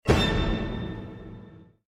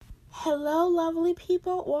Hello, lovely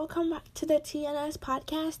people. Welcome back to the TNS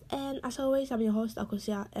podcast. And as always, I'm your host,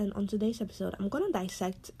 𝐿𝐸. And on today's episode, I'm going to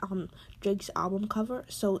dissect Drake's album cover.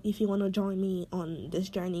 So if you want to join me on this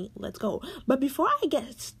journey, let's go. But before I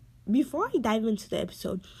dive into the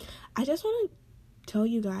episode, I just want to tell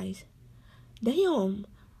you guys,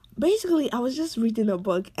 basically, I was just reading a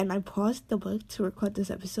book and I paused the book to record this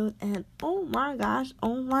episode. And oh my gosh,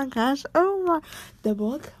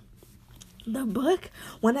 the book,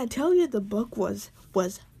 when I tell you the book was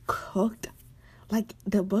cooked, like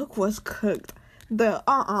the book was cooked. The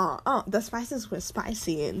spices were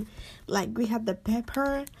spicy, and like we had the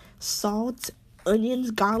pepper, salt, onions,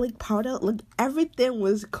 garlic powder, like everything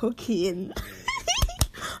was cooking.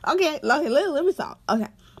 Okay, let me stop. Okay,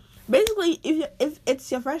 basically, if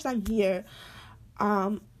it's your first time here,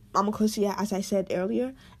 I'm 𝐶𝐫𝐚𝐤𝐞, as I said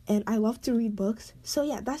earlier, and I love to read books. So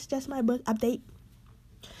yeah, that's just my book update.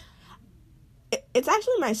 It's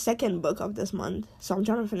actually my second book of this month, so I'm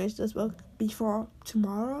trying to finish this book before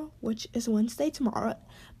tomorrow, which is Wednesday tomorrow.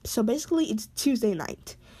 So basically, it's Tuesday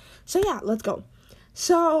night. So yeah, let's go.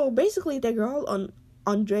 So basically, the girl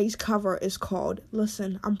on Drake's cover is called,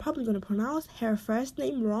 listen, I'm probably going to pronounce her first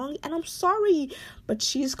name wrong, and I'm sorry, but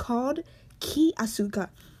she's called 𝐾𝐫𝐚𝐤𝐞.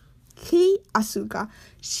 𝐾𝐫𝐚𝐤𝐞.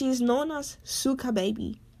 She's known as 𝐶𝐞𝐫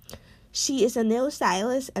Baby. She is a nail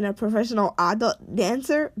stylist and a professional adult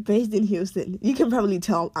dancer based in Houston. You can probably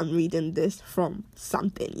tell I'm reading this from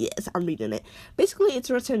something. Yes, I'm reading it. Basically,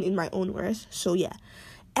 it's written in my own words, so yeah.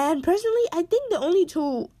 And personally, I think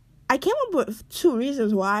I came up with two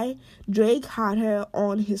reasons why Drake had her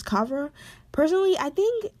on his cover. Personally, I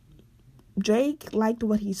think Drake liked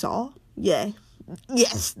what he saw. Yeah.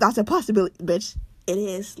 Yes, that's a possibility, bitch. It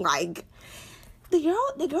is. Like, the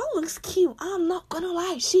girl looks cute. I'm not gonna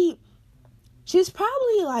lie. She's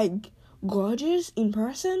probably, like, gorgeous in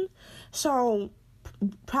person. So,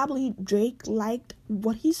 probably Drake liked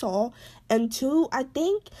what he saw. And two, I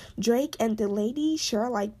think Drake and the lady share,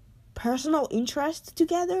 like, personal interests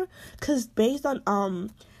together. Because based on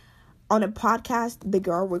a podcast the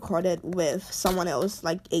girl recorded with someone else,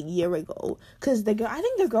 like, a year ago. Because I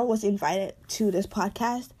think the girl was invited to this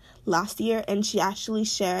podcast last year. And she actually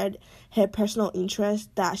shared her personal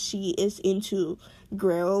interest that she is into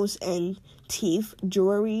grills and teeth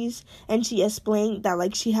jewelries, and she explained that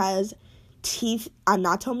like she has teeth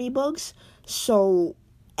anatomy books. So,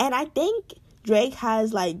 and I think Drake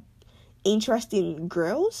has like interest in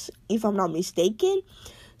grills, if I'm not mistaken.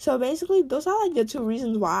 So basically, those are like the two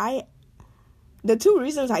reasons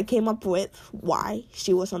I came up with why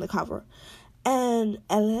she was on the cover. And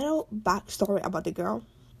a little backstory about the girl.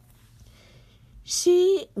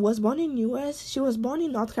 She was born in U.S. She was born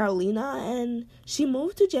in North Carolina, and she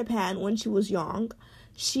moved to Japan when she was young.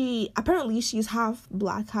 She's half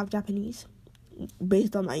black, half Japanese,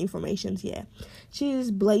 based on my information here. She's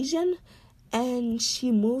Blasian, and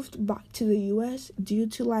she moved back to the U.S. due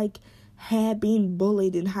to like her being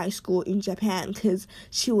bullied in high school in Japan, because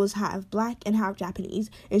she was half black and half Japanese,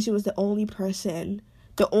 and she was the only Blasian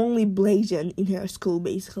in her school,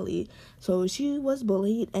 basically. So she was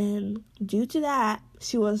bullied, and due to that,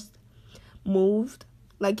 she was moved,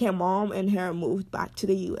 like her mom and her moved back to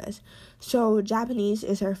the U.S. So Japanese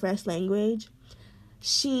is her first language.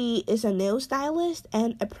 She is a nail stylist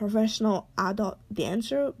and a professional adult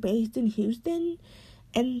dancer based in Houston.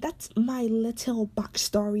 And that's my little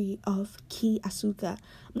backstory of 𝐾𝐫𝐚𝐤𝐞. I'm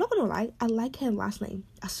not gonna lie, I like her last name,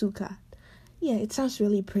 𝐶𝐾𝐫. Yeah, it sounds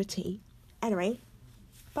really pretty. Anyway,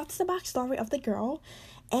 that's the backstory of the girl,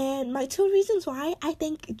 and my two reasons why I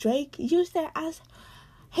think Drake used her as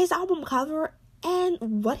his album cover and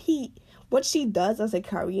what she does as a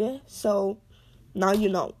career. So now you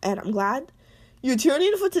know, and I'm glad you tuned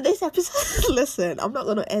in for today's episode. Listen, I'm not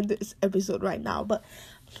gonna end this episode right now, but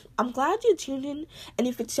I'm glad you tuned in, and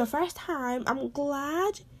if it's your first time, I'm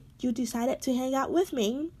glad you decided to hang out with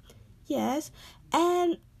me. Yes,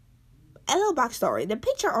 and a little backstory. The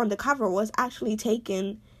picture on the cover was actually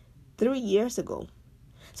taken 3 years ago.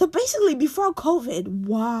 So basically before COVID.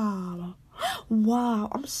 Wow.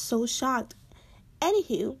 I'm so shocked.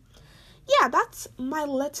 Anywho, yeah, that's my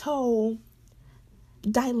little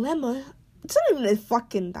dilemma. It's not even a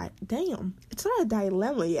fucking it's not a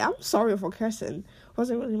dilemma. Yeah, I'm sorry for cursing.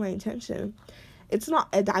 Wasn't really my intention. It's not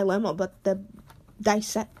a dilemma, but the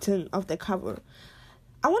dissecting of the cover.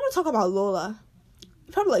 I want to talk about Lola.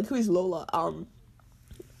 Probably like, who is Lola? I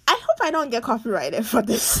hope I don't get copyrighted for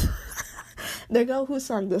this. The girl who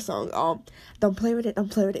sang the song, don't play with it,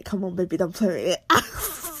 come on baby, don't play with it.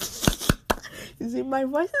 You see, my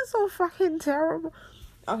voice is so fucking terrible.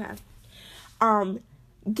 Okay.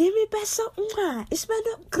 Give me beso, it's been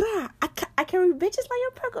a gra. I Carey, Bitches Like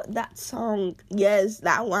Your Perk. That song, yes,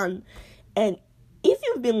 that one. And if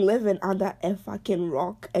you've been living under a fucking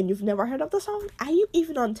rock and you've never heard of the song, are you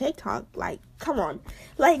even on TikTok? Like, come on.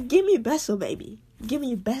 Like, give me Beso, baby. Give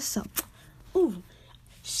me Beso. Ooh.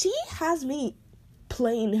 She has me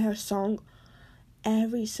playing her song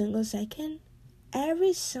every single second.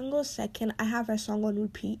 Every single second, I have her song on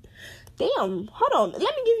repeat. Damn, hold on. Let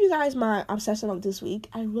me give you guys my obsession of this week.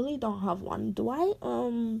 I really don't have one. Do I?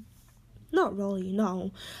 Not really,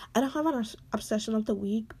 no. I don't have an obsession of the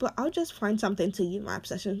week, but I'll just find something to give my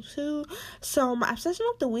obsession to. So, my obsession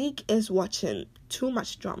of the week is watching too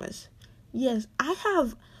much dramas. Yes, I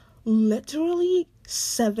have literally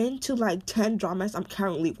 7 to 10 dramas I'm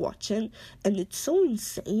currently watching, and it's so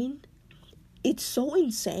insane. It's so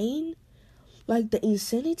insane. Like, the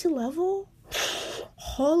insanity level,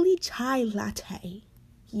 holy chai latte.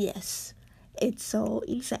 Yes, it's so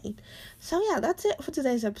insane. So, yeah, that's it for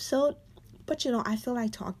today's episode. But, I feel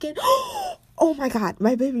like talking. Oh, my God,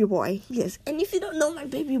 my baby boy. Yes, and if you don't know my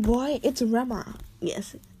baby boy, it's Rema.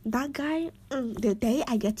 Yes, that guy, the day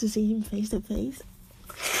I get to see him face to face.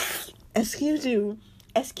 Excuse you.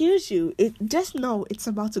 Just know it's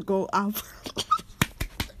about to go up.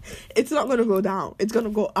 It's not going to go down. It's going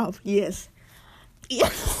to go up, yes. He's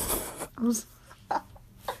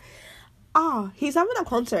having a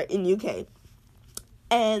concert in UK,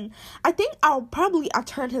 and I think I'll probably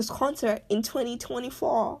attend his concert in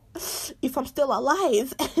 2024 if I'm still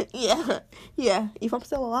alive. yeah, if I'm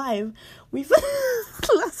still alive.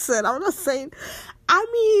 Listen, I'm not saying, I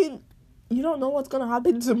mean, you don't know what's gonna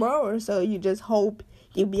happen tomorrow, so you just hope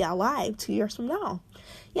you'll be alive 2 years from now.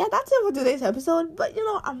 Yeah, that's it for today's episode. But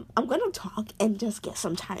I'm gonna talk and just get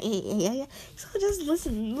some time. Yeah. So just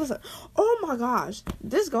listen. Oh my gosh,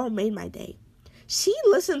 this girl made my day. She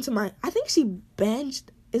listened to I think she binged.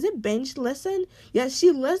 Is it binge listen? Yeah,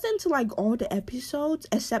 she listened to all the episodes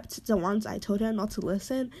except the ones I told her not to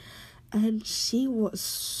listen, and she was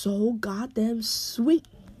so goddamn sweet.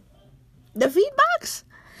 The feedbacks.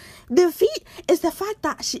 The fact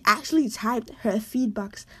that she actually typed her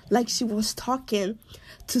feedbacks like she was talking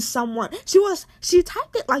to someone. She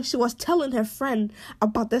typed it like she was telling her friend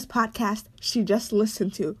about this podcast she just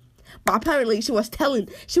listened to. But apparently she was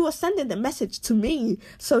sending the message to me.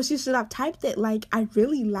 So she should have typed it like, I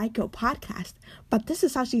really like your podcast. But this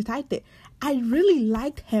is how she typed it. I really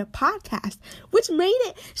liked her podcast. Which made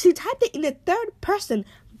it, she typed it in the third person.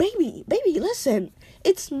 Baby, listen.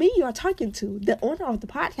 It's me you're talking to, the owner of the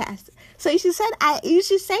podcast. So you should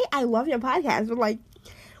say I love your podcast. But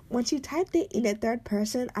when she typed it in the third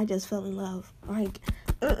person, I just fell in love.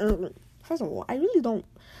 First of all, I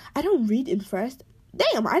don't read in first.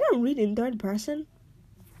 Damn, I don't read in third person.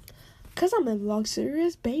 Because I'm a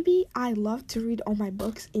luxurious baby, I love to read all my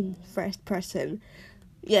books in first person.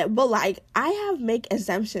 Yeah, but I have make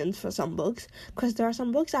exemptions for some books, because there are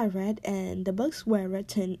some books I read and the books were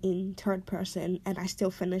written in third person and I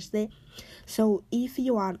still finished it. So if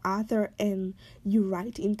you are an author and you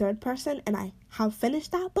write in third person and I have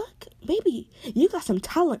finished that book, baby, you got some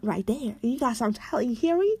talent right there. You got some talent, you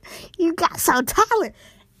hear me? You got some talent.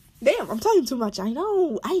 Damn, I'm talking too much. I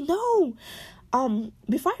know.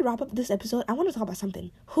 Before I wrap up this episode, I want to talk about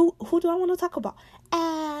something. Who do I want to talk about?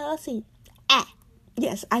 Let's see.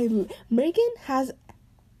 Yes, Megan has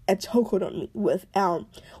a chokehold on me with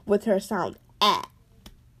her sound.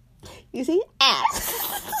 You see?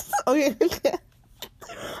 Okay.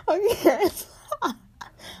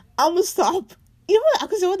 I'm gonna stop. You know what? I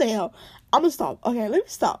can say what the hell. I'm gonna stop. Okay, let me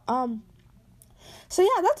stop. So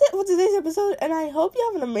yeah, that's it for today's episode, and I hope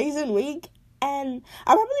you have an amazing week. And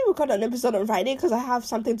I'll probably record an episode on Friday because I have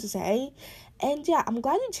something to say. And yeah, I'm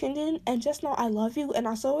glad you tuned in, and just know I love you, and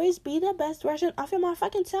as always, be the best version of your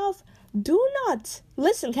motherfucking self. Do not,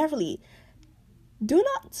 listen carefully, do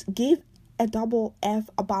not give a double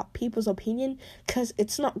F about people's opinion, because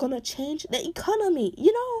it's not gonna change the economy.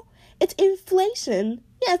 It's inflation.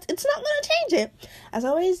 Yes, it's not gonna change it. As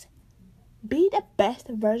always, be the best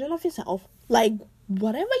version of yourself.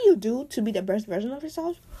 Whatever you do to be the best version of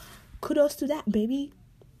yourself, kudos to that, baby.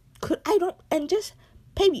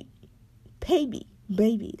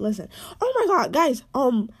 Baby, listen. Oh my god, guys,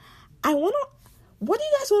 what do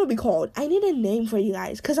you guys want to be called? I need a name for you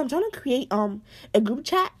guys, because I'm trying to create a group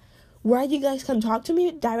chat where you guys can talk to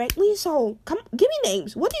me directly. So come, give me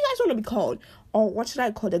names. What do you guys want to be called? Or what should I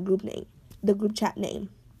call the group chat name?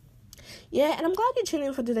 Yeah, and I'm glad you tuned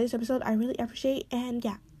in for today's episode. I really appreciate it. And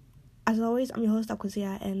yeah, as always, I'm your host,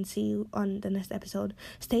 𝐷𝐞𝐺, and see you on the next episode.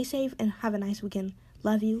 Stay safe and have a nice weekend.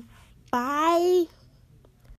 Love you. Bye.